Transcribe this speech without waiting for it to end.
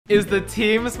Is the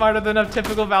team smarter than a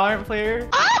typical Valorant player?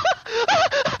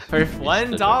 For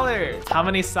 $1, how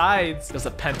many sides does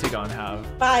a pentagon have?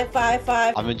 5, 5,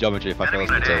 5. I'm in geometry. If I fail,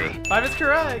 it's over. 5 is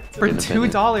correct. For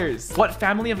 $2, what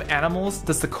family of animals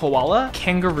does the koala,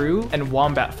 kangaroo, and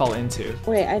wombat fall into?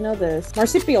 Wait, I know this.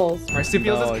 Marsupials.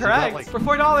 Marsupials No, is it's correct. not like- For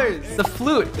 $4, the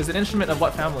flute is an instrument of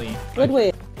what family?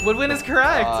 Woodwind. Woodwind is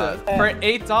correct. For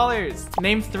 $8,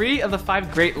 name 3 of the 5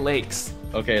 Great Lakes.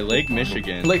 Okay, Lake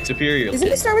Michigan. Lake Superior. Doesn't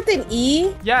it start with an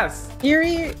E? Yes.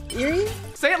 Erie?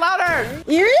 Say it louder.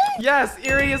 Erie? Yes,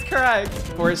 Erie is correct.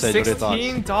 For Say what it thought.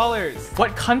 $16,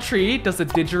 what country does the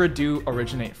didgeridoo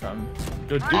originate from?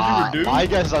 The didgeridoo. My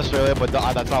guess is Australia, but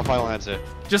that's not a final answer.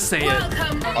 Just say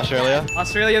it. Australia?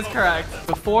 Australia is correct.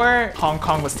 Before Hong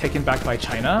Kong was taken back by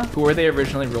China, who were they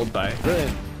originally ruled by?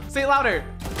 Britain. Say it louder.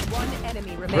 One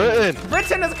enemy remaining. Britain.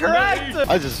 Britain is correct.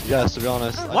 I just guessed, to be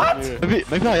honest. What?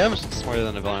 Maybe I am smarter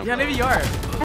than a Valorant. Yeah, maybe you are.